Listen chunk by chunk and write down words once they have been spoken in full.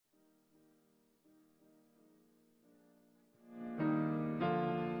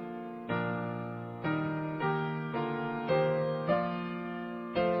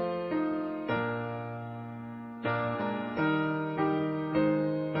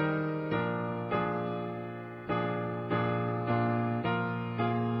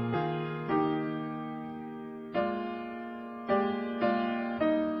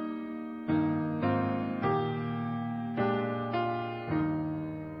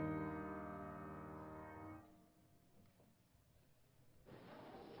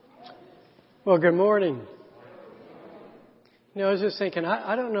Well, good morning. I was just thinking,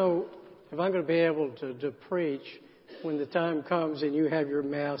 I don't know if I'm going to be able to preach when the time comes and you have your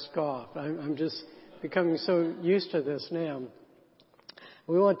mask off. I'm just becoming so used to this now.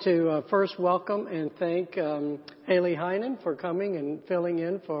 We want to first welcome and thank Haley Heinen for coming and filling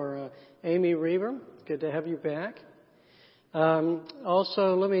in for Amy Reber. Good to have you back.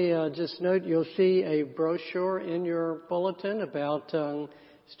 Also, let me just note, you'll see a brochure in your bulletin about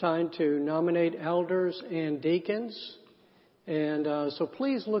it's time to nominate elders and deacons. And so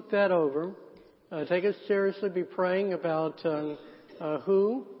please look that over. Take it seriously. Be praying about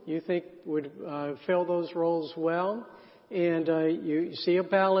who you think would fill those roles well. And you see a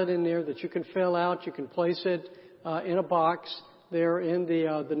ballot in there that you can fill out. You can place it in a box there in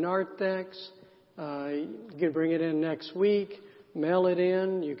the narthex. You can bring it in next week, mail it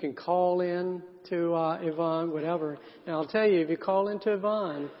in. You can call in to Yvonne, whatever. And I'll tell you, if you call into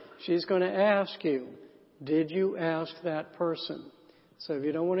Yvonne, she's going to ask you, did you ask that person? So if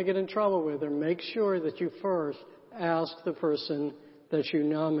you don't want to get in trouble with her, make sure that you first ask the person that you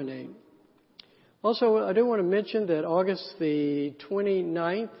nominate. Also, I do want to mention that August the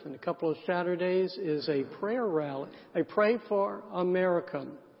 29th, in a couple of Saturdays, is a prayer rally, a Pray for America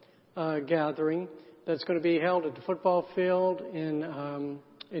gathering that's going to be held at the football field in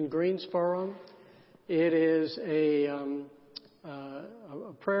Greensboro. It is a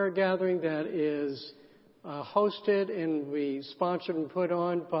prayer gathering that is hosted and we sponsored and put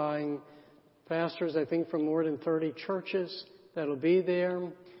on by pastors, I think, from more than 30 churches that'll be there.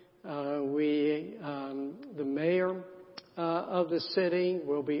 The mayor of the city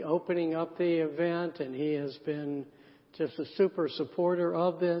will be opening up the event, and he has been just a super supporter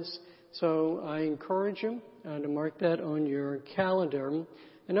of this. So I encourage you to mark that on your calendar.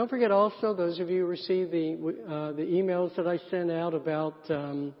 And don't forget also, those of you who received the emails that I sent out about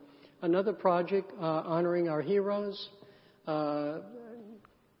another project honoring our heroes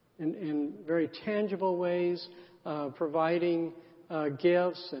in very tangible ways, providing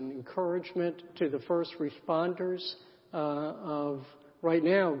gifts and encouragement to the first responders of right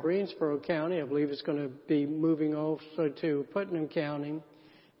now Greensboro County. I believe it's going to be moving also to Putnam County.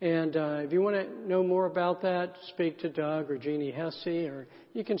 And if you want to know more about that, speak to Doug or Jeannie Hesse, or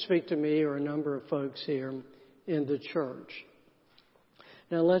you can speak to me or a number of folks here in the church.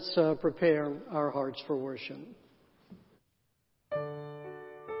 Now let's prepare our hearts for worship.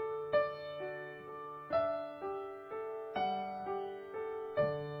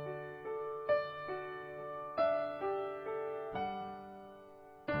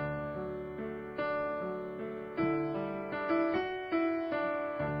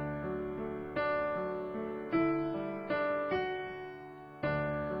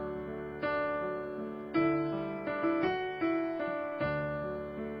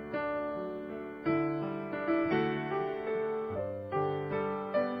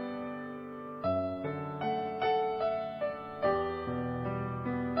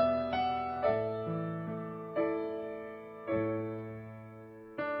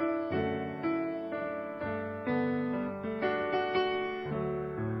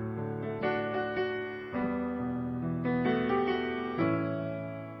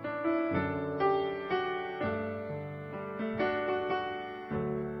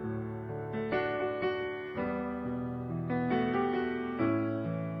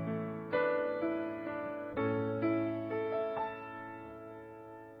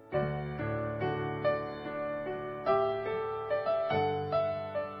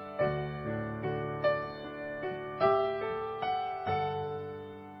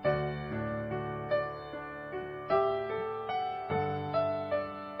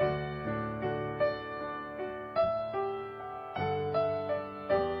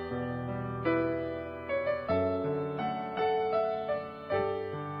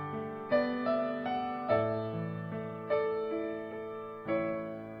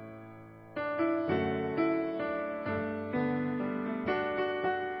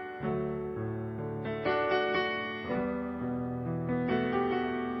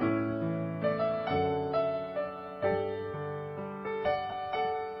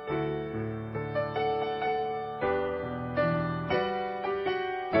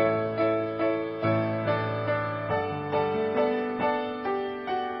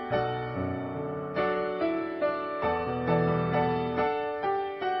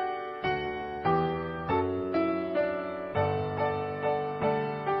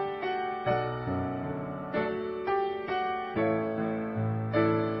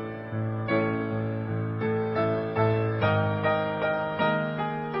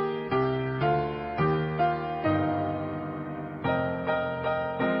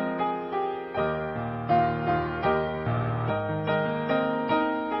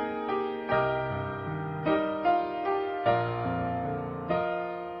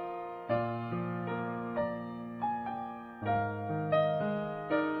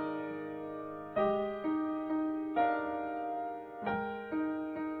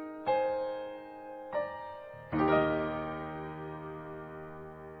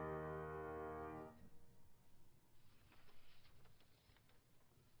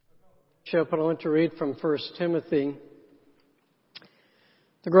 I want to read from 1 Timothy.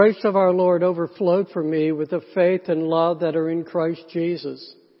 The grace of our Lord overflowed for me with the faith and love that are in Christ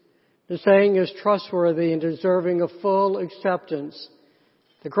Jesus. The saying is trustworthy and deserving of full acceptance.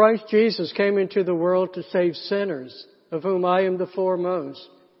 The Christ Jesus came into the world to save sinners, of whom I am the foremost.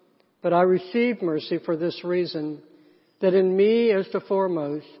 But I received mercy for this reason, that in me as the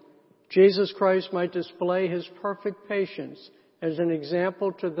foremost, Jesus Christ might display His perfect patience as an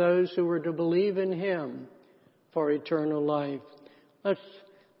example to those who were to believe in Him for eternal life.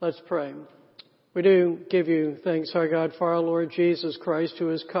 Let's pray. We do give you thanks, our God, for our Lord Jesus Christ, who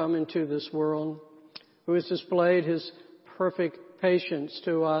has come into this world, who has displayed His perfect patience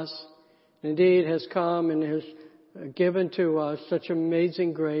to us, indeed has come and has given to us such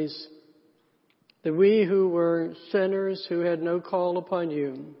amazing grace that we who were sinners, who had no call upon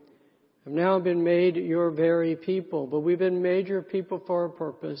you, have now been made your very people. But we've been made your people for a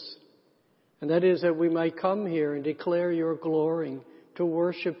purpose, and that is that we might come here and declare your glory, to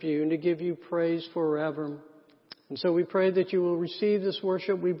worship you and to give you praise forever. And so we pray that you will receive this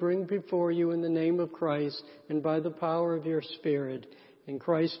worship we bring before you in the name of Christ and by the power of your Spirit. In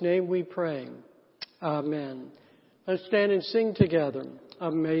Christ's name we pray. Amen. Let's stand and sing together,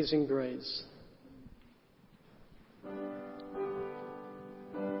 Amazing Grace.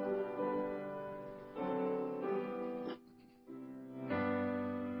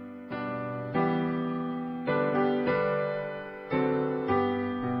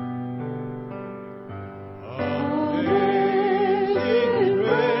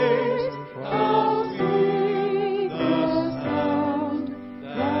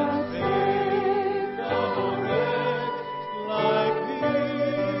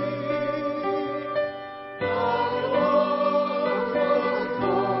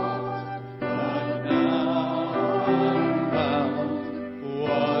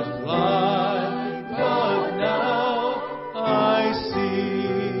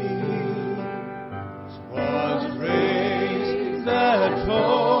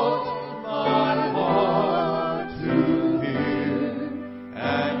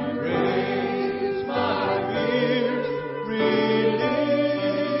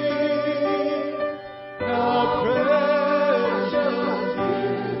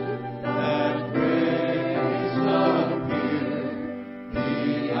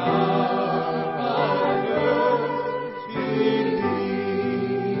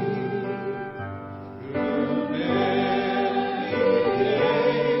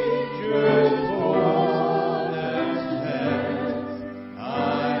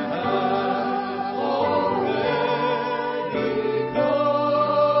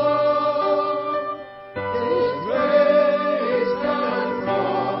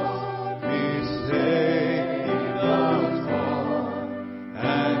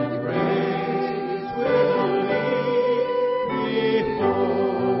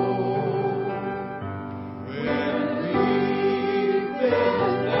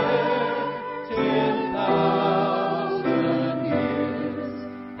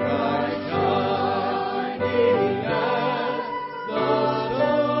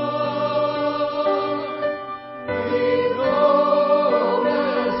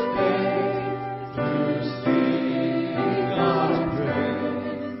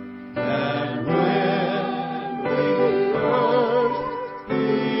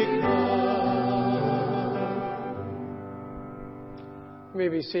 You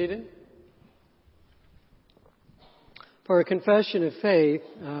may be seated. For a confession of faith,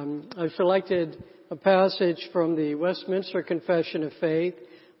 I've selected a passage from the Westminster Confession of Faith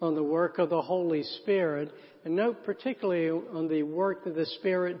on the work of the Holy Spirit, and note particularly on the work that the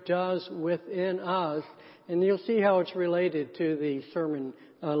Spirit does within us, and you'll see how it's related to the sermon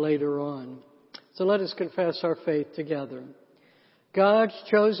later on. So let us confess our faith together. God's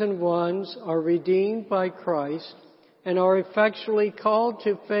chosen ones are redeemed by Christ and are effectually called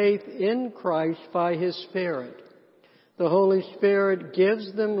to faith in Christ by His Spirit. The Holy Spirit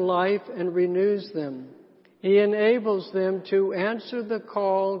gives them life and renews them. He enables them to answer the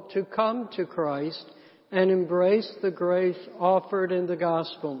call to come to Christ and embrace the grace offered in the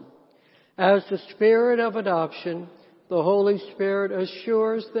gospel. As the Spirit of adoption, the Holy Spirit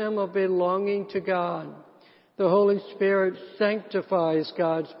assures them of belonging to God. The Holy Spirit sanctifies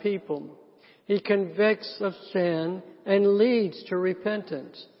God's people. He convicts of sin and leads to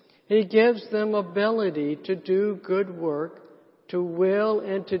repentance. He gives them ability to do good work, to will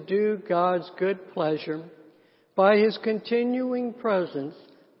and to do God's good pleasure. By His continuing presence,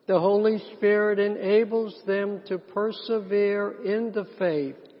 the Holy Spirit enables them to persevere in the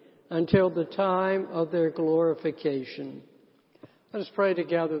faith until the time of their glorification. Let us pray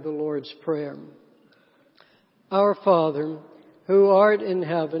together the Lord's Prayer. Our Father, who art in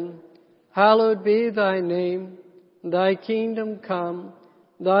heaven, hallowed be thy name. Thy kingdom come,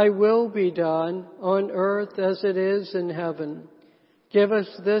 thy will be done on earth as it is in heaven. Give us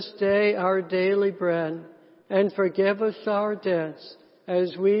this day our daily bread, and forgive us our debts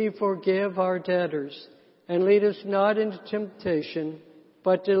as we forgive our debtors. And lead us not into temptation,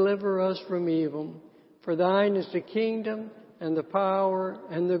 but deliver us from evil. For thine is the kingdom, and the power,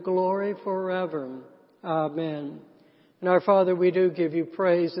 and the glory forever. Amen. And our Father, we do give you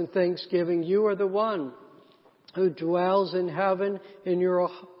praise and thanksgiving. You are the one who dwells in heaven in your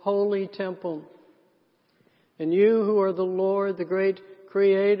holy temple. And you who are the Lord, the great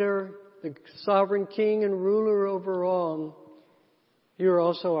Creator, the sovereign King and ruler over all, you are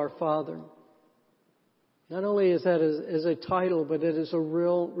also our Father. Not only is that as a title, but it is a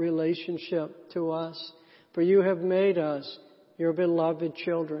real relationship to us. For you have made us your beloved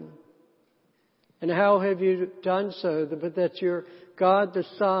children. And how have you done so? But that your God the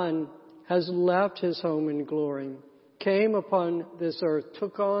Son has left his home in glory, came upon this earth,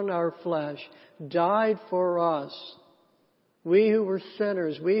 took on our flesh, died for us, we who were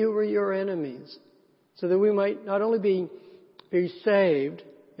sinners, we who were your enemies, so that we might not only be saved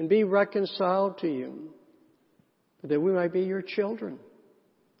and be reconciled to you, but that we might be your children.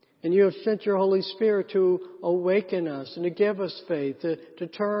 And you have sent your Holy Spirit to awaken us and to give us faith, to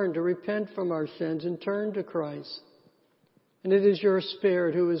turn, to repent from our sins and turn to Christ. And it is your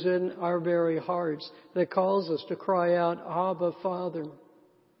Spirit who is in our very hearts that calls us to cry out, Abba, Father.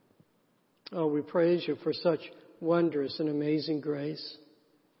 Oh, we praise you for such wondrous and amazing grace.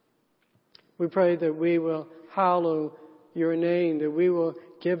 We pray that we will hallow your name, that we will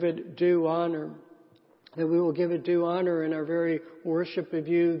give it due honor. That we will give it due honor in our very worship of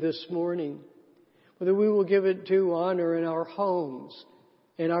you this morning. That we will give it due honor in our homes,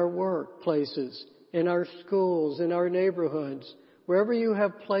 in our workplaces, in our schools, in our neighborhoods, wherever you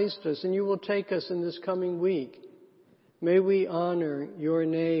have placed us and you will take us in this coming week. May we honor your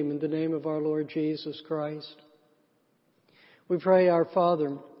name in the name of our Lord Jesus Christ. We pray, our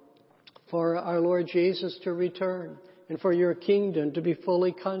Father, for our Lord Jesus to return and for your kingdom to be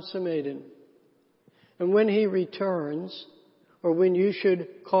fully consummated. And when he returns, or when you should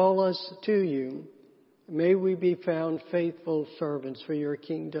call us to you, may we be found faithful servants for your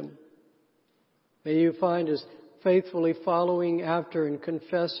kingdom. May you find us faithfully following after and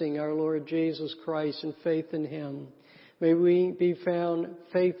confessing our Lord Jesus Christ and faith in him. May we be found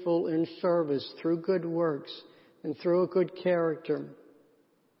faithful in service through good works and through a good character.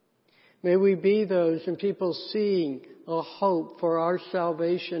 May we be those and people seeing a hope for our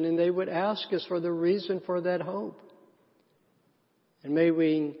salvation, and they would ask us for the reason for that hope. And may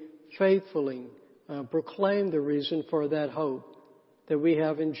we faithfully proclaim the reason for that hope that we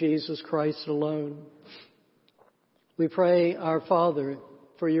have in Jesus Christ alone. We pray, our Father,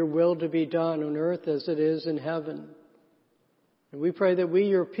 for your will to be done on earth as it is in heaven. And we pray that we,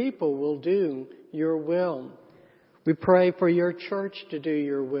 your people, will do your will. We pray for your church to do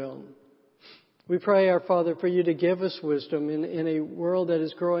your will. We pray, our Father, for you to give us wisdom in a world that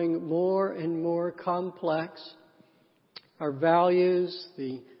is growing more and more complex. Our values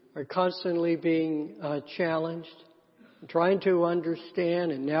are constantly being challenged, trying to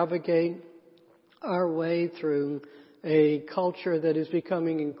understand and navigate our way through a culture that is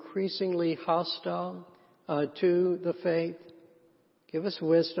becoming increasingly hostile to the faith. Give us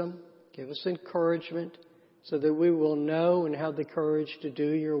wisdom, give us encouragement, so that we will know and have the courage to do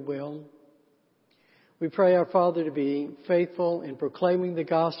your will. We pray, our Father, to be faithful in proclaiming the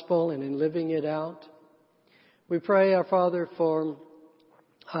gospel and in living it out. We pray, our Father, for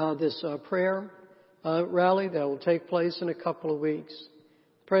this prayer rally that will take place in a couple of weeks.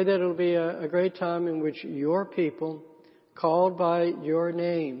 Pray that it will be a great time in which your people, called by your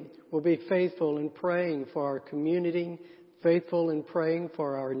name, will be faithful in praying for our community, faithful in praying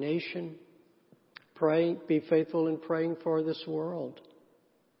for our nation. Be faithful in praying for this world.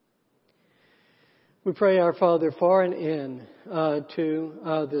 We pray, our Father, for an end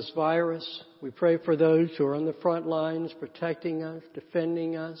to this virus. We pray for those who are on the front lines, protecting us,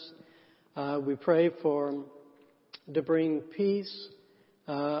 defending us. We pray to bring peace,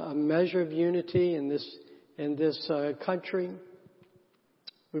 a measure of unity in this country.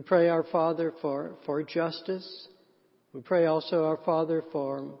 We pray, our Father, for justice. We pray also, our Father,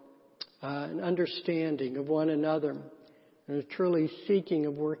 for an understanding of one another and a truly seeking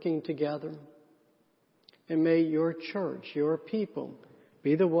of working together. And may your church, your people,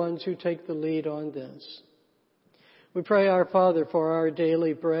 be the ones who take the lead on this. We pray, our Father, for our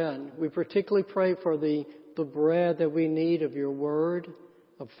daily bread. We particularly pray for the the bread that we need of your word,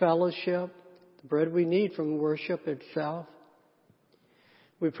 of fellowship, the bread we need from worship itself.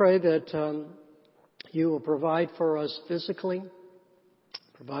 We pray that you will provide for us physically,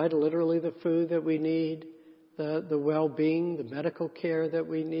 provide literally the food that we need, the well-being, the medical care that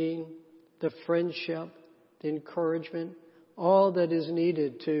we need, the friendship, the encouragement, all that is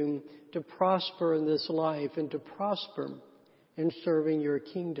needed to prosper in this life and to prosper in serving your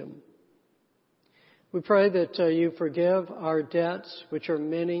kingdom. We pray that you forgive our debts, which are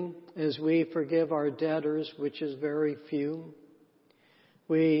many, as we forgive our debtors, which is very few.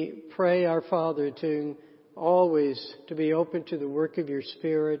 We pray, our Father, to always to be open to the work of your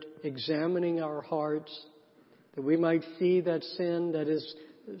Spirit, examining our hearts, that we might see that sin that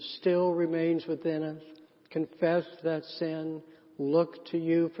still remains within us, confess that sin, look to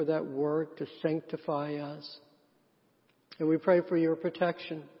you for that work to sanctify us. And we pray for your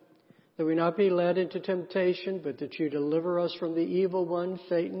protection, that we not be led into temptation, but that you deliver us from the evil one,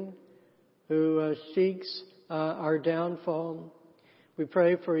 Satan, who seeks our downfall. We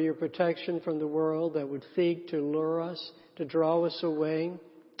pray for your protection from the world that would seek to lure us, to draw us away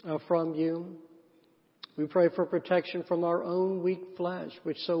from you. We pray for protection from our own weak flesh,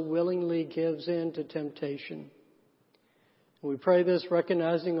 which so willingly gives in to temptation. We pray this,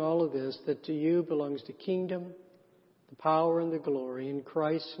 recognizing all of this, that to you belongs the kingdom, the power, and the glory. In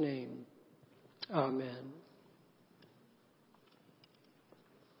Christ's name, amen.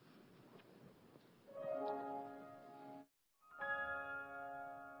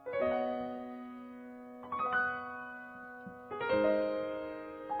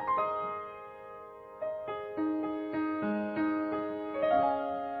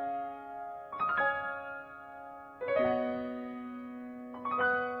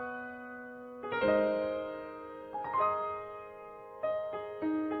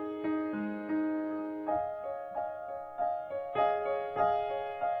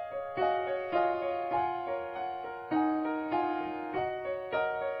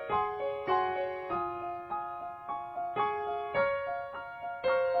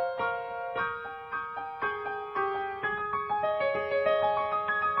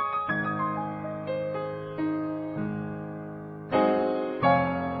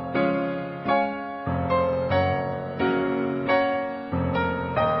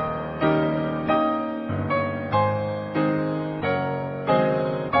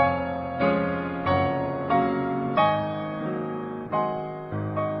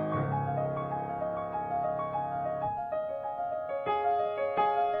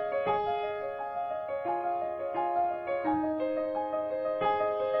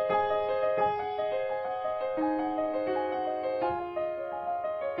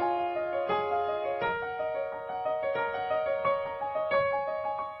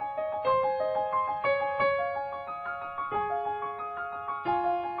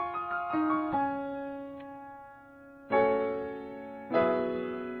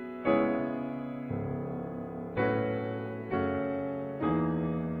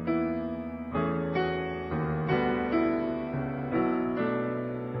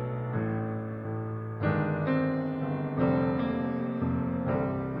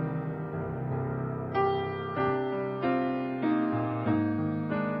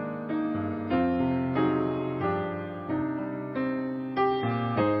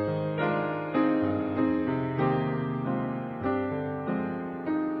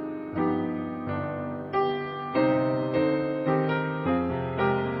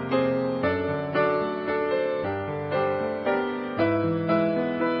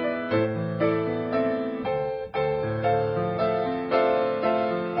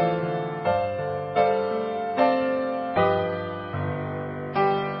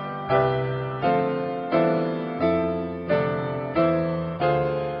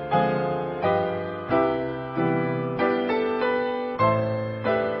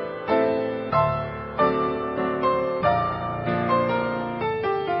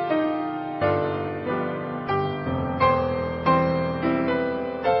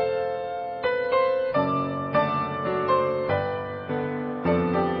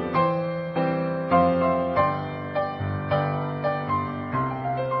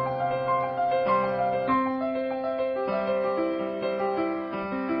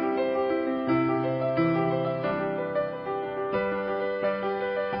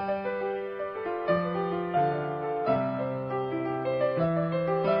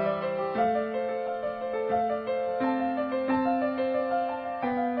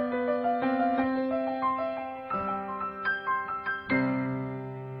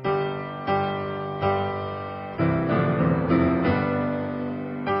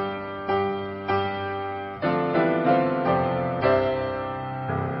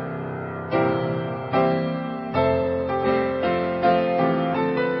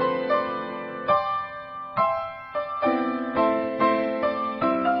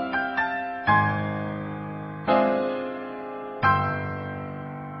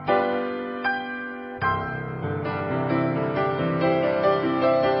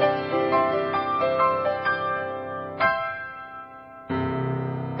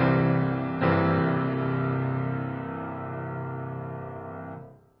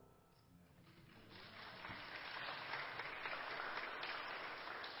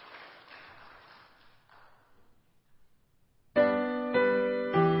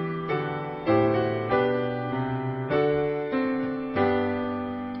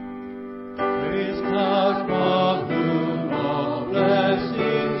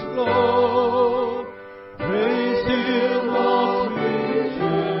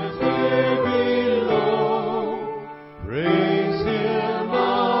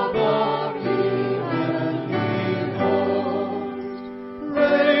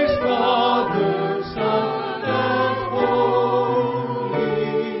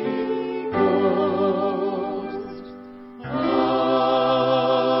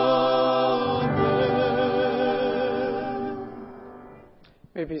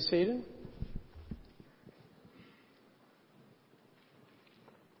 be seated.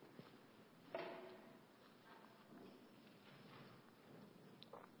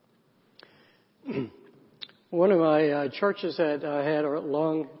 One of my churches that I had a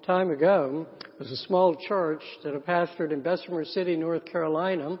long time ago was a small church that I pastored in Bessemer City, North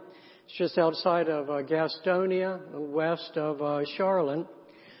Carolina. It's just outside of Gastonia, west of Charlotte.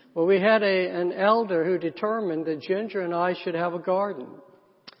 Well, we had an elder who determined that Ginger and I should have a garden.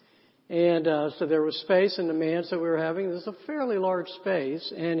 And so there was space in the manse that we were having. It was a fairly large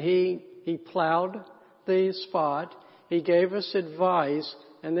space. And he plowed the spot. He gave us advice.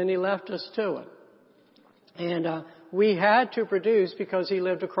 And then he left us to it. And we had to produce because he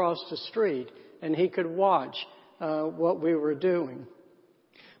lived across the street. And he could watch what we were doing.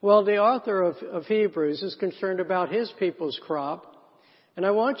 Well, the author of Hebrews is concerned about his people's crop. And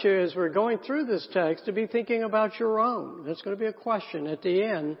I want you, as we're going through this text, to be thinking about your own. There's going to be a question at the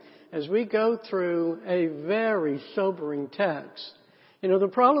end as we go through a very sobering text. You know, the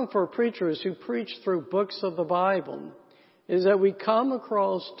problem for preachers who preach through books of the Bible is that we come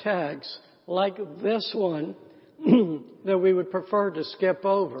across texts like this one that we would prefer to skip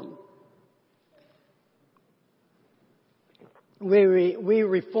over. We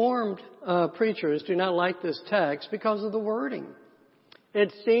Reformed preachers do not like this text because of the wording.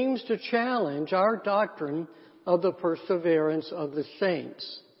 It seems to challenge our doctrine of the perseverance of the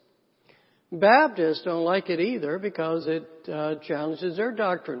saints. Baptists don't like it either because it challenges their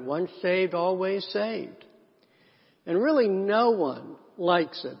doctrine. Once saved, always saved. And really no one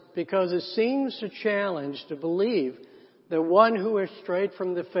likes it because it seems to challenge to believe that one who has strayed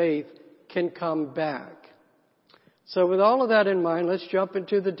from the faith can come back. So with all of that in mind, let's jump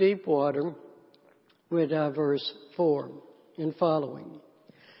into the deep water with verse 4 and following.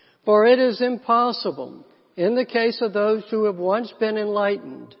 For it is impossible, in the case of those who have once been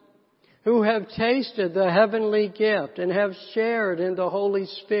enlightened, who have tasted the heavenly gift and have shared in the Holy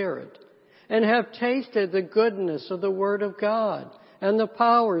Spirit, and have tasted the goodness of the Word of God and the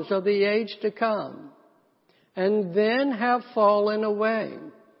powers of the age to come, and then have fallen away,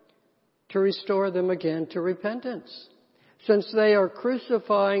 to restore them again to repentance, since they are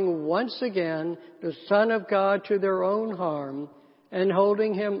crucifying once again the Son of God to their own harm and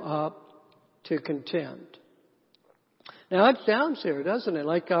holding Him up to contempt. Now it sounds here, doesn't it,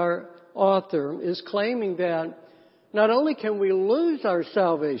 like our author is claiming that not only can we lose our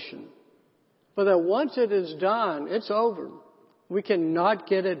salvation, but that once it is done, it's over. We cannot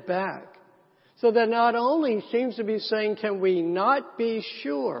get it back. So that not only seems to be saying, can we not be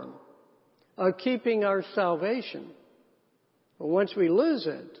sure of keeping our salvation, but once we lose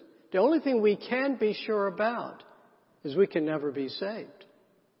it, the only thing we can be sure about is we can never be saved.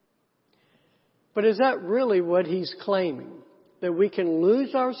 But is that really what he's claiming? That we can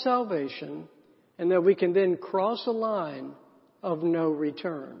lose our salvation and that we can then cross a line of no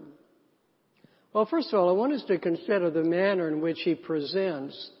return? Well, first of all, I want us to consider the manner in which he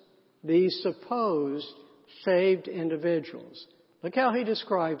presents these supposed saved individuals. Look how he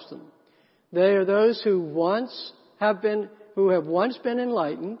describes them. They are those who have once been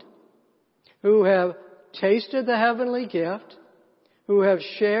enlightened, who have tasted the heavenly gift, who have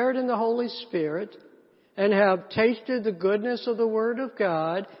shared in the Holy Spirit, and have tasted the goodness of the Word of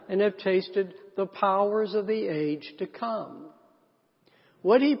God, and have tasted the powers of the age to come.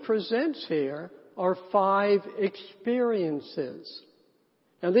 What he presents here are 5 experiences.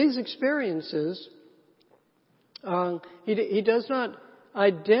 Now these experiences, he does not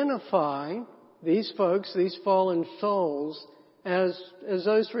identify these folks, these fallen souls, as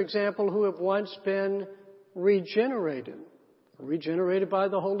those, for example, who have once been regenerated by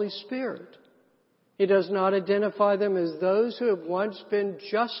the Holy Spirit. He does not identify them as those who have once been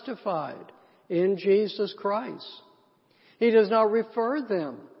justified in Jesus Christ. He does not refer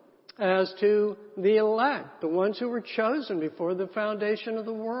them as to the elect, the ones who were chosen before the foundation of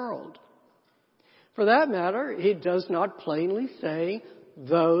the world. For that matter, he does not plainly say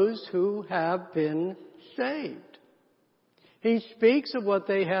those who have been saved. He speaks of what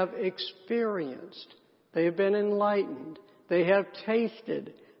they have experienced. They have been enlightened. They have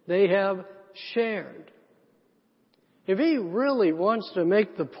tasted. They have shared. If he really wants to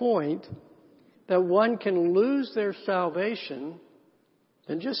make the point that one can lose their salvation,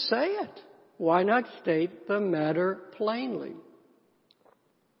 then just say it. Why not state the matter plainly?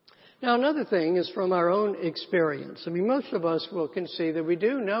 Now, another thing is from our own experience. I mean, most of us will concede that we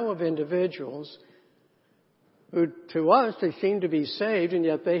do know of individuals who, to us, they seem to be saved, and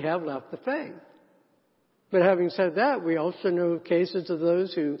yet they have left the faith. But having said that, we also know of cases of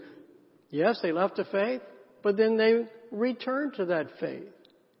those who, yes, they left the faith, but then they returned to that faith.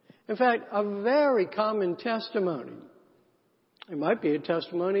 In fact, a very common testimony, it might be a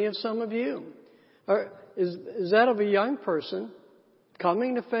testimony of some of you, is that of a young person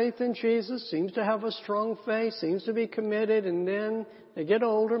coming to faith in Jesus, seems to have a strong faith, seems to be committed, and then they get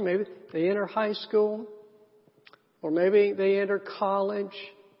older, maybe they enter high school, or maybe they enter college,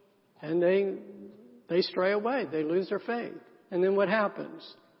 and they stray away, they lose their faith. And then what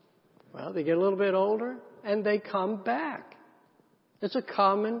happens? Well, they get a little bit older, and they come back. It's a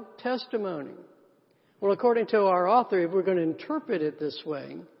common testimony. Well, according to our author, if we're going to interpret it this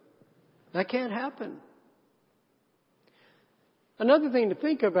way, that can't happen. Another thing to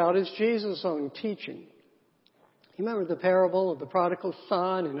think about is Jesus' own teaching. You remember the parable of the prodigal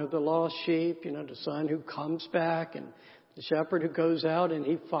son and of the lost sheep, the son who comes back and the shepherd who goes out and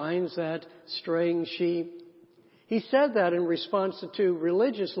he finds that straying sheep. He said that in response to two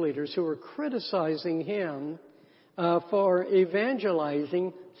religious leaders who were criticizing him for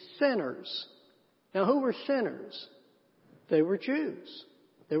evangelizing sinners. Now, who were sinners? They were Jews.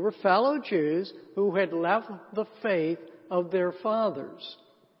 They were fellow Jews who had left the faith of their fathers.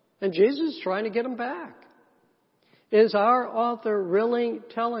 And Jesus is trying to get them back. Is our author really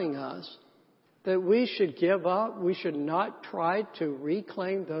telling us that we should give up, we should not try to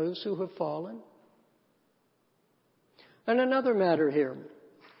reclaim those who have fallen? And another matter here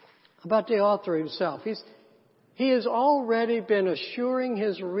about the author himself. He has already been assuring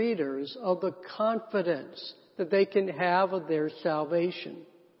his readers of the confidence that they can have of their salvation.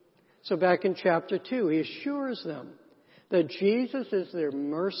 So back in chapter 2, he assures them that Jesus is their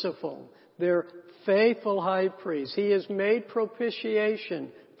merciful, their faithful high priest. He has made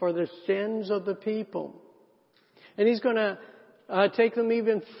propitiation for the sins of the people. And he's going to take them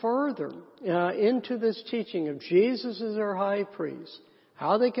even further into this teaching of Jesus as their high priest,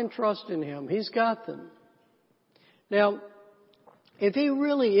 how they can trust in him. He's got them. Now, if he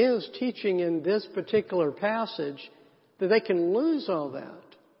really is teaching in this particular passage that they can lose all that,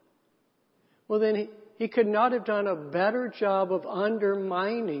 well then he could not have done a better job of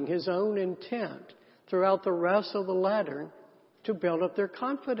undermining his own intent throughout the rest of the letter to build up their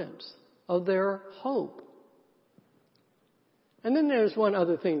confidence, of their hope. And then there's one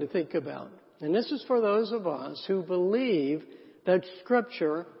other thing to think about. And this is for those of us who believe that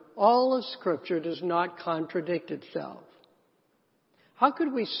Scripture, all of Scripture, does not contradict itself. How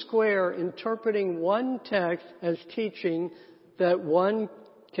could we square interpreting one text as teaching that one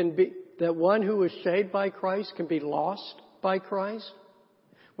who is saved by Christ can be lost by Christ,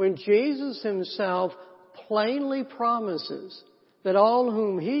 when Jesus himself plainly promises that all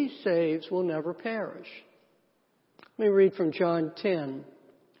whom he saves will never perish? Let me read from John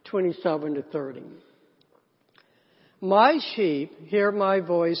 10:27-30. My sheep hear my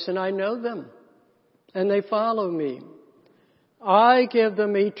voice, and I know them, and they follow me. I give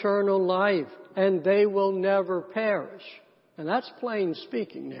them eternal life, and they will never perish. And that's plain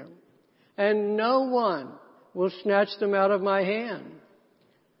speaking there. And no one will snatch them out of my hand.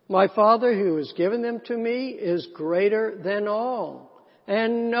 My Father who has given them to me is greater than all,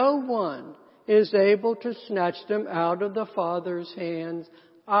 and no one is able to snatch them out of the Father's hands.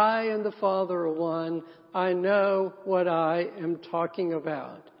 I and the Father are one. I know what I am talking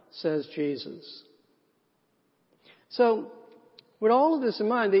about, says Jesus. So, with all of this in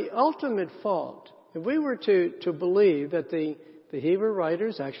mind, the ultimate fault, if we were to believe that the Hebrew writer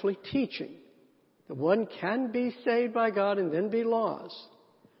is actually teaching that one can be saved by God and then be lost,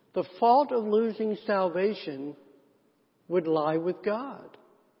 the fault of losing salvation would lie with God.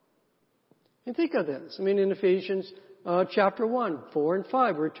 And think of this. I mean, in Ephesians chapter 1, 4 and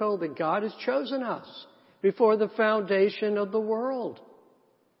 5, we're told that God has chosen us before the foundation of the world.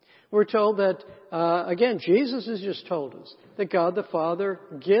 We're told that, again, Jesus has just told us that God the Father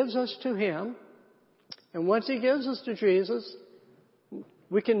gives us to him. And once he gives us to Jesus,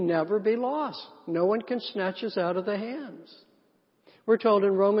 we can never be lost. No one can snatch us out of the hands. We're told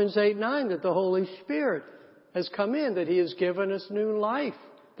in Romans 8:9 that the Holy Spirit has come in, that he has given us new life,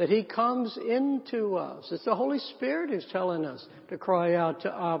 that he comes into us. It's the Holy Spirit who's telling us to cry out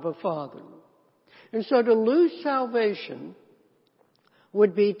to Abba, Father. And so to lose salvation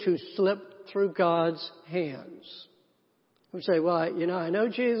would be to slip through God's hands. We say, well, I know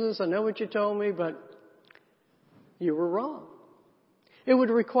Jesus, I know what you told me, but you were wrong. It would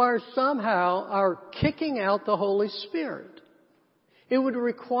require somehow our kicking out the Holy Spirit. It would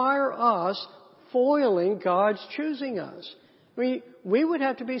require us foiling God's choosing us. We would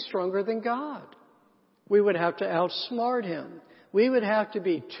have to be stronger than God. We would have to outsmart him. We would have to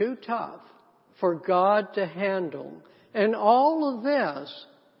be too tough for God to handle. And all of this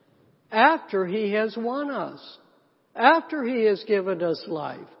after he has won us, after he has given us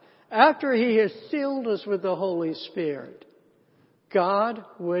life, after He has sealed us with the Holy Spirit, God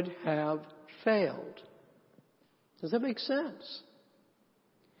would have failed. Does that make sense?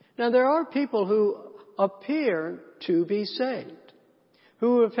 Now, there are people who appear to be saved,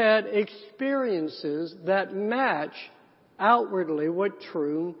 who have had experiences that match outwardly what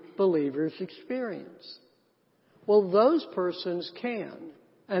true believers experience. Well, those persons can,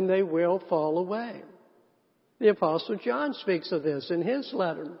 and they will fall away. The Apostle John speaks of this in his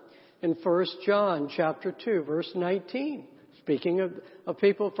letter in 1 John chapter 2, verse 19, speaking of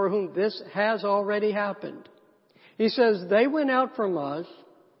people for whom this has already happened. He says, they went out from us,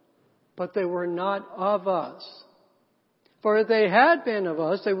 but they were not of us. For if they had been of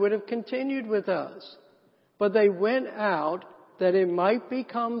us, they would have continued with us. But they went out that it might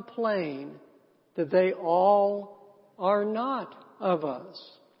become plain that they all are not of us.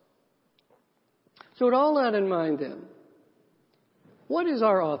 So with all that in mind then, what is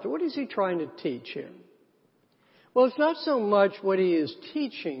our author? What is he trying to teach here? Well, it's not so much what he is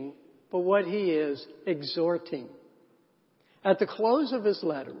teaching, but what he is exhorting. At the close of his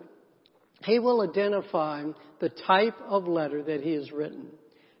letter, he will identify the type of letter that he has written.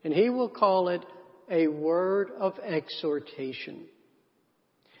 And he will call it a word of exhortation.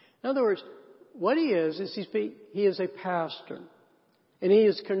 In other words, what he is he is a pastor. And he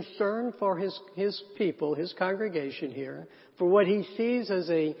is concerned for his people, his congregation here, for what he sees as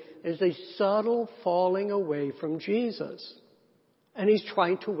a subtle falling away from Jesus. And he's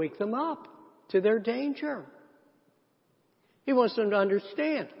trying to wake them up to their danger. He wants them to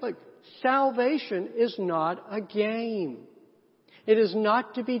understand, look, salvation is not a game. It is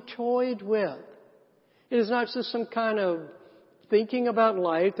not to be toyed with. It is not just some kind of thinking about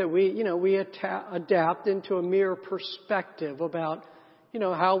life that we adapt into a mere perspective about,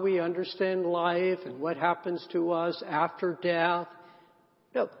 how we understand life and what happens to us after death.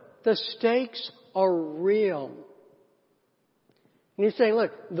 No, the stakes are real. And he's saying,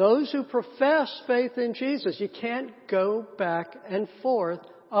 look, those who profess faith in Jesus, you can't go back and forth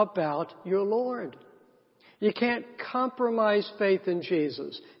about your Lord. You can't compromise faith in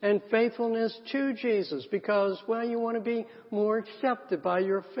Jesus and faithfulness to Jesus because, you want to be more accepted by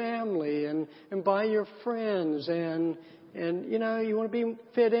your family and by your friends and you want to be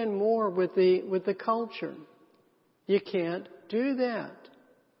fit in more with the culture. You can't do that.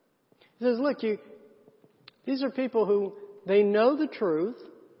 He says, look, these are people who, they know the truth.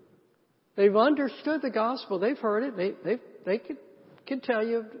 They've understood the gospel. They've heard it. They can tell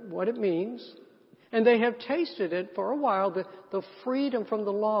you what it means. And they have tasted it for a while, the freedom from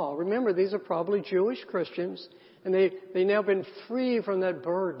the law. Remember, these are probably Jewish Christians, and they've now been free from that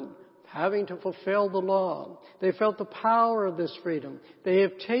burden, having to fulfill the law. They felt the power of this freedom. They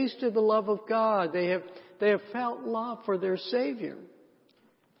have tasted the love of God. They have felt love for their Savior.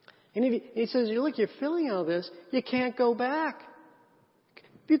 And he says, look, you're feeling all this, you can't go back.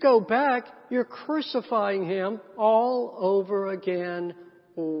 If you go back, you're crucifying Him all over again.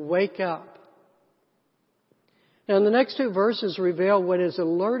 Wake up. Now, the next two verses reveal what has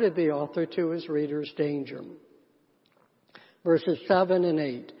alerted the author to his reader's danger. Verses 7 and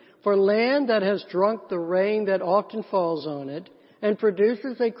 8. For land that has drunk the rain that often falls on it, and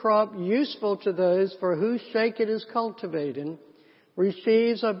produces a crop useful to those for whose sake it is cultivated,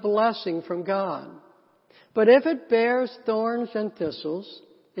 receives a blessing from God. But if it bears thorns and thistles,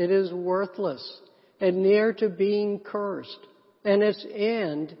 it is worthless and near to being cursed, and its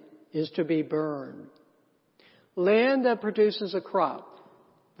end is to be burned. Land that produces a crop,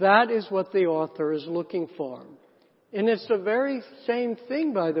 that is what the author is looking for. And it's the very same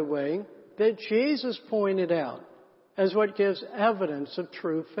thing, by the way, that Jesus pointed out as what gives evidence of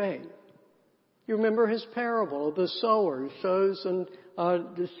true faith. You remember his parable of the sower who sows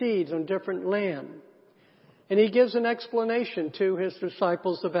the seeds on different land. And he gives an explanation to his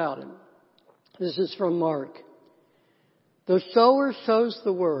disciples about it. This is from Mark. The sower sows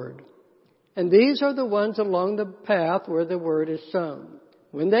the word, and these are the ones along the path where the word is sown.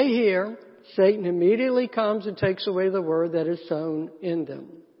 When they hear, Satan immediately comes and takes away the word that is sown in them.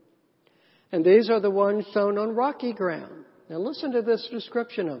 And these are the ones sown on rocky ground. Now listen to this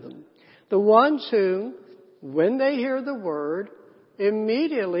description of them. The ones who, when they hear the word,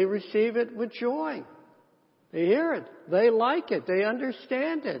 immediately receive it with joy. They hear it. They like it. They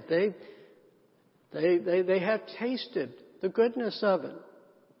understand it. They have tasted the goodness of it.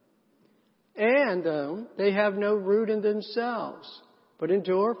 And they have no root in themselves, but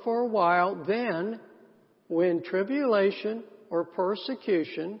endure for a while. Then, when tribulation or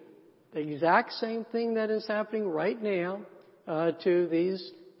persecution, the exact same thing that is happening right now to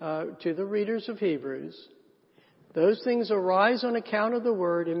the readers of Hebrews, Those things arise on account of the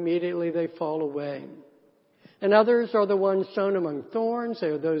word, immediately they fall away. And others are the ones sown among thorns. They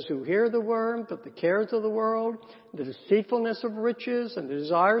are those who hear the word, but the cares of the world, the deceitfulness of riches, and the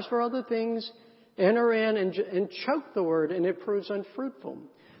desires for other things enter in and choke the word, and it proves unfruitful.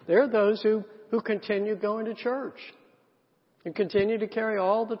 They're those who continue going to church and continue to carry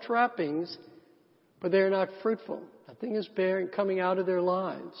all the trappings, but they're not fruitful. Nothing is coming out of their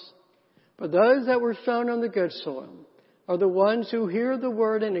lives. But those that were sown on the good soil are the ones who hear the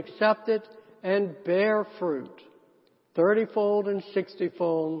word and accept it and bear fruit, 30-fold and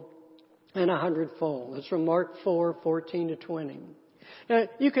 60-fold and 100-fold. That's from Mark 4:14-20. Now,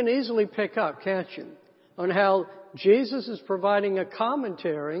 you can easily pick up, can't you, on how Jesus is providing a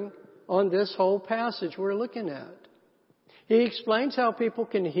commentary on this whole passage we're looking at. He explains how people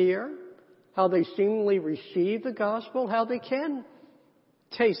can hear, how they seemingly receive the gospel, how they can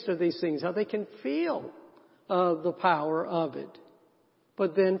taste of these things, how they can feel the power of it,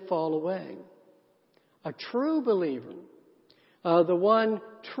 but then fall away. A true believer, the one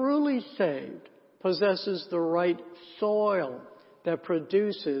truly saved, possesses the right soil that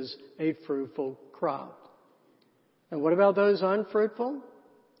produces a fruitful crop. And what about those unfruitful?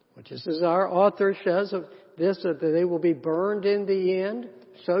 Well, just as our author says of this, that they will be burned in the end,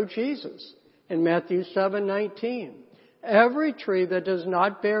 so Jesus in Matthew 7:19. Every tree that does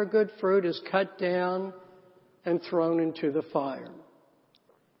not bear good fruit is cut down and thrown into the fire.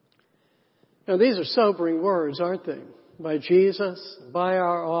 Now, these are sobering words, aren't they? By Jesus, by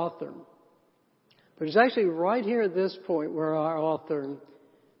our author. But it's actually right here at this point where our author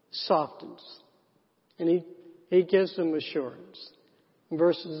softens. And he gives them assurance. In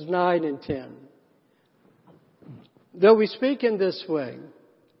verses 9 and 10. Though we speak in this way,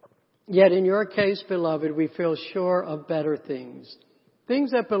 yet in your case, beloved, we feel sure of better things.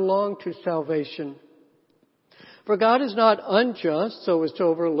 Things that belong to salvation. For God is not unjust so as to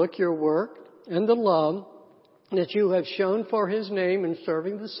overlook your work and the love that you have shown for His name in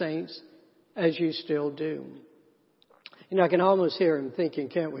serving the saints, as you still do. You know, I can almost hear him thinking,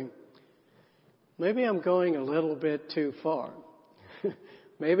 can't we? Maybe I'm going a little bit too far.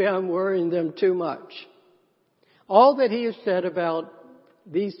 Maybe I'm worrying them too much. All that he has said about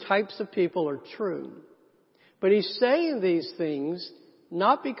these types of people are true. But he's saying these things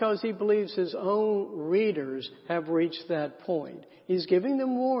not because he believes his own readers have reached that point. He's giving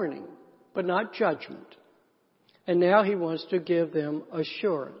them warning, but not judgment. And now he wants to give them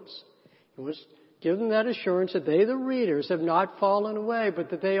assurance. He wants to give them that assurance that they, the readers, have not fallen away, but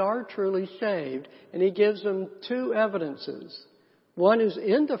that they are truly saved. And he gives them two evidences. One is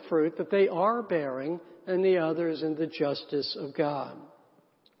in the fruit that they are bearing, and the other is in the justice of God.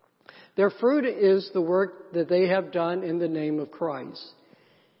 Their fruit is the work that they have done in the name of Christ.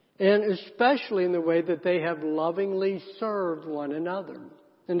 And especially in the way that they have lovingly served one another.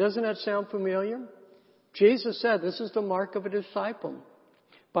 And doesn't that sound familiar? Jesus said, this is the mark of a disciple.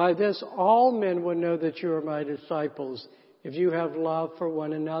 By this, all men will know that you are my disciples, if you have love for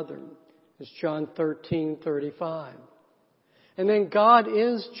one another. It's John 13:35. And then God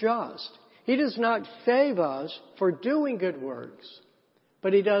is just. He does not save us for doing good works,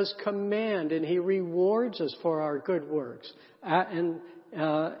 but He does command and He rewards us for our good works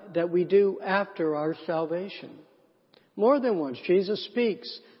that we do after our salvation. More than once, Jesus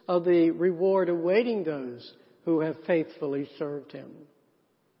speaks of the reward awaiting those who have faithfully served Him.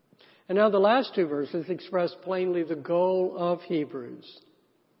 And now the last two verses express plainly the goal of Hebrews.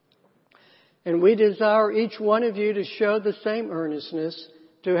 And we desire each one of you to show the same earnestness,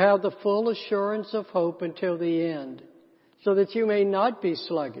 to have the full assurance of hope until the end, so that you may not be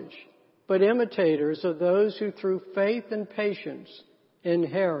sluggish, but imitators of those who through faith and patience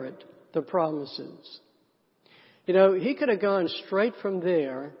inherit the promises. You know, he could have gone straight from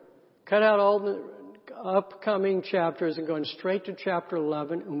there, cut out all the upcoming chapters and gone straight to chapter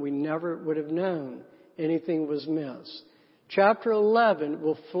 11, and we never would have known anything was missed. Chapter 11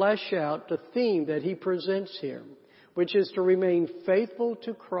 will flesh out the theme that he presents here, which is to remain faithful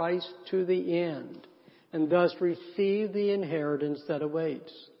to Christ to the end, and thus receive the inheritance that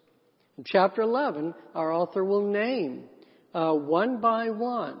awaits. In chapter 11, our author will name one by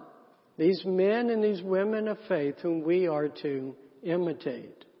one these men and these women of faith whom we are to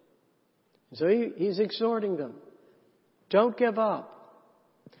imitate. So he's exhorting them. Don't give up.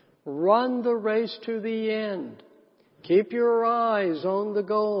 Run the race to the end. Keep your eyes on the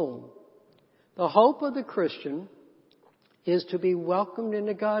goal. The hope of the Christian is to be welcomed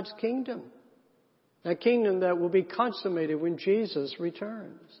into God's kingdom. A kingdom that will be consummated when Jesus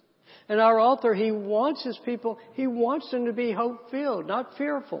returns. And our author, he wants his people, he wants them to be hope-filled, not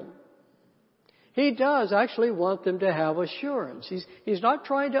fearful. He does actually want them to have assurance. He's not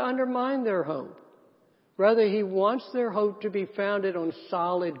trying to undermine their hope. Rather, He wants their hope to be founded on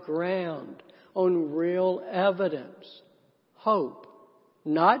solid ground, on real evidence. Hope,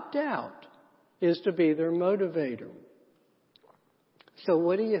 not doubt, is to be their motivator. So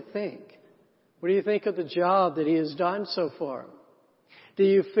what do you think? What do you think of the job that He has done so far? Do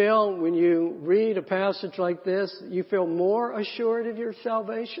you feel, when you read a passage like this, you feel more assured of your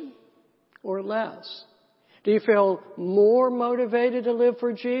salvation or less? Do you feel more motivated to live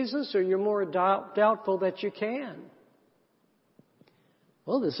for Jesus, or you're more doubtful that you can?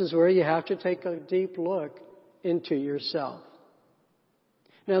 Well, this is where you have to take a deep look into yourself.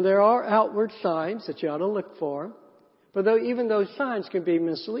 Now, there are outward signs that you ought to look for, but even those signs can be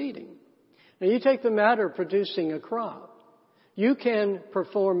misleading. Now, you take the matter of producing a crop. You can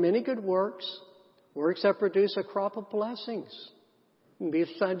perform many good works that produce a crop of blessings. You can be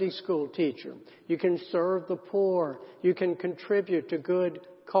a Sunday school teacher. You can serve the poor. You can contribute to good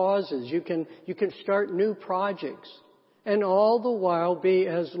causes. You can start new projects. And all the while be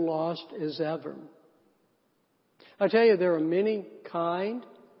as lost as ever. I tell you, there are many kind,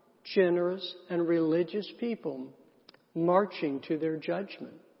 generous, and religious people marching to their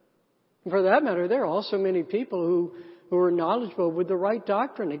judgment. And for that matter, there are also many people who are knowledgeable with the right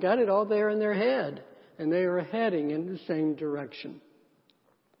doctrine. They got it all there in their head, and they are heading in the same direction.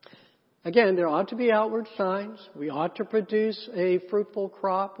 Again, there ought to be outward signs. We ought to produce a fruitful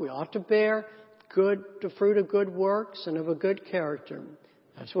crop. We ought to bear the fruit of good works and of a good character.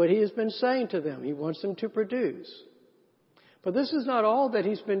 That's what He has been saying to them. He wants them to produce. But this is not all that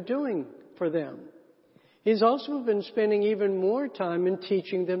He's been doing for them. He's also been spending even more time in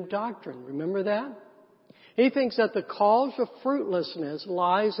teaching them doctrine. Remember that? He thinks that the cause of fruitlessness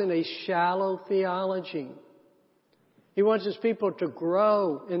lies in a shallow theology. He wants His people to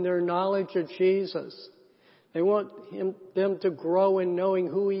grow in their knowledge of Jesus. They want them to grow in knowing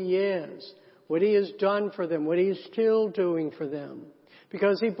who He is, what He has done for them, what He is still doing for them.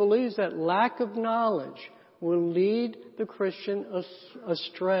 Because He believes that lack of knowledge will lead the Christian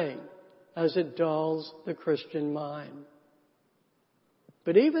astray as it dulls the Christian mind.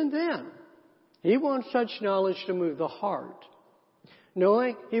 But even then, He wants such knowledge to move the heart.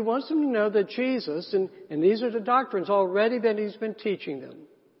 He wants them to know that Jesus, and these are the doctrines already that He's been teaching them.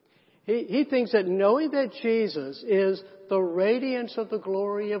 He thinks that knowing that Jesus is the radiance of the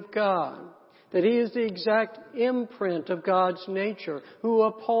glory of God, that He is the exact imprint of God's nature, who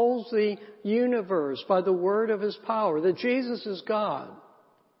upholds the universe by the word of His power, that Jesus is God.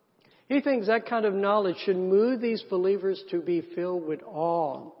 He thinks that kind of knowledge should move these believers to be filled with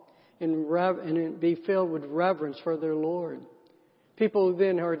awe and be filled with reverence for their Lord. People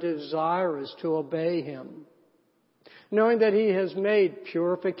then are desirous to obey Him. Knowing that He has made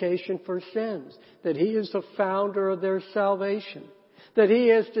purification for sins, that He is the founder of their salvation, that He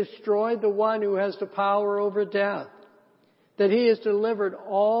has destroyed the one who has the power over death, that He has delivered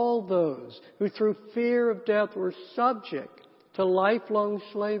all those who through fear of death were subject to lifelong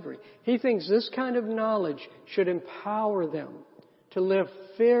slavery. He thinks this kind of knowledge should empower them to live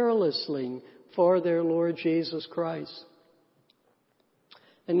fearlessly for their Lord Jesus Christ.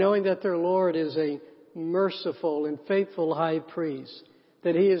 And knowing that their Lord is a merciful and faithful high priest,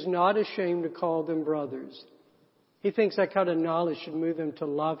 that He is not ashamed to call them brothers. He thinks that kind of knowledge should move them to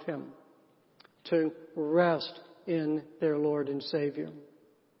love Him, to rest in their Lord and Savior.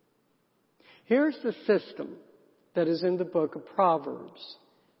 Here's the system that is in the book of Proverbs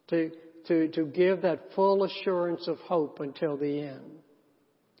to give that full assurance of hope until the end.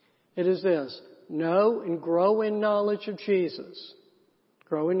 It is this: know and grow in knowledge of Jesus.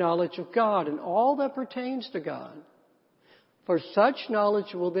 Grow in knowledge of God and all that pertains to God. For such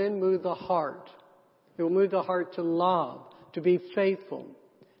knowledge will then move the heart. It will move the heart to love, to be faithful.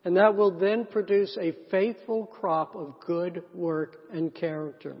 And that will then produce a faithful crop of good work and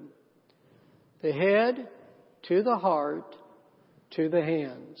character. The head to the heart to the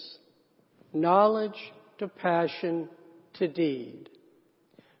hands. Knowledge to passion to deed.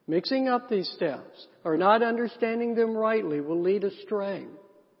 Mixing up these steps or not understanding them rightly will lead astray.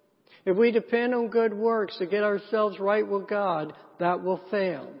 If we depend on good works to get ourselves right with God, that will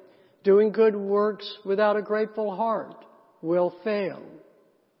fail. Doing good works without a grateful heart will fail.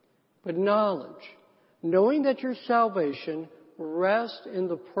 But knowledge, knowing that your salvation rests in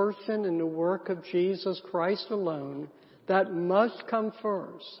the person and the work of Jesus Christ alone, that must come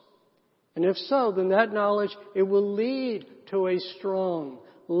first. And if so, then that knowledge, it will lead to a strong,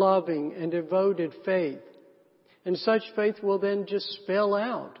 loving, and devoted faith. And such faith will then just spill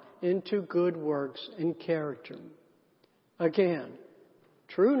out into good works and character. Again,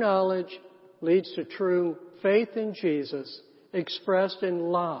 true knowledge leads to true faith in Jesus expressed in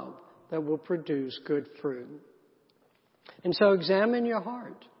love that will produce good fruit. And so examine your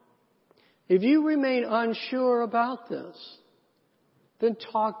heart. If you remain unsure about this, then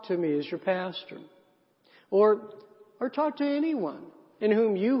talk to me as your pastor. Or talk to anyone in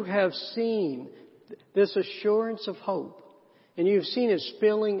whom you have seen this assurance of hope and you've seen it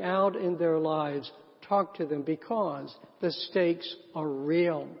spilling out in their lives. Talk to them because the stakes are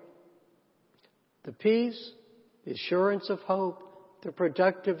real. The peace, the assurance of hope, the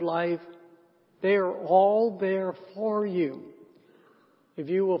productive life, they are all there for you if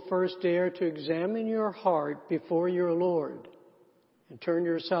you will first dare to examine your heart before your Lord and turn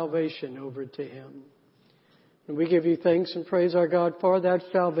your salvation over to Him. And we give you thanks and praise our God for that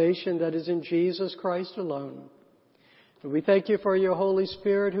salvation that is in Jesus Christ alone. And we thank you for your Holy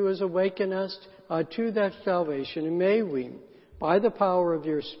Spirit who has awakened us to that salvation. And may we, by the power of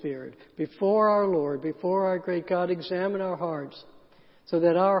your Spirit, before our Lord, before our great God, examine our hearts so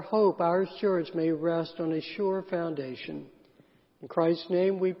that our hope, our assurance may rest on a sure foundation. In Christ's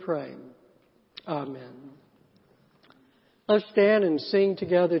name we pray. Amen. Let's stand and sing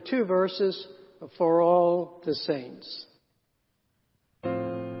together 2 verses for all the saints.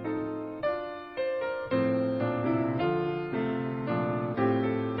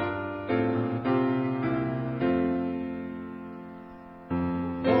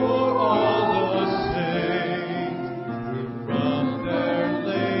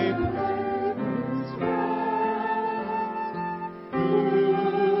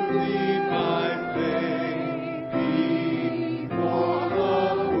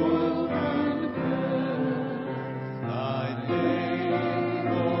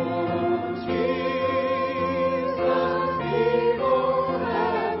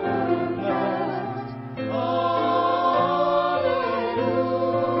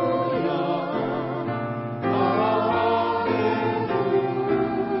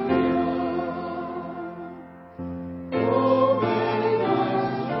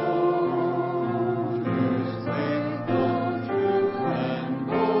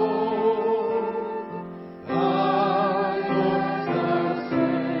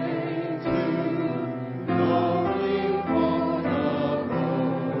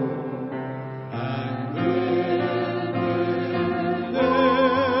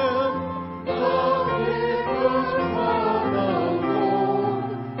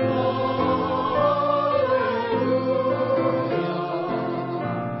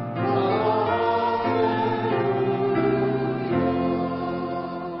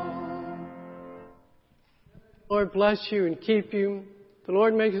 The Lord bless you and keep you. The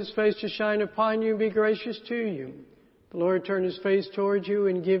Lord make His face to shine upon you and be gracious to you. The Lord turn His face toward you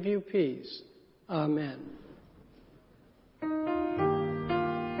and give you peace. Amen.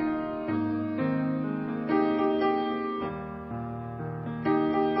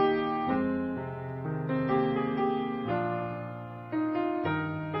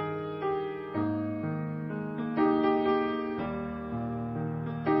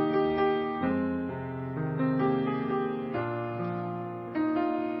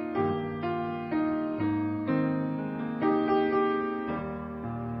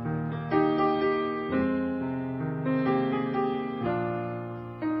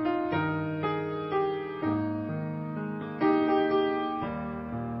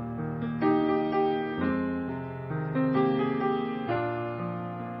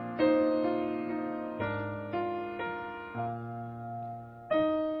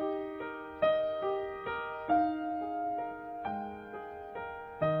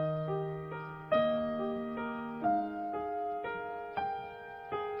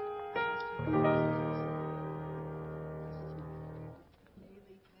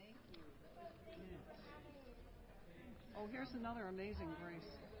 Oh, here's another Amazing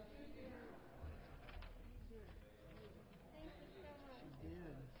Grace.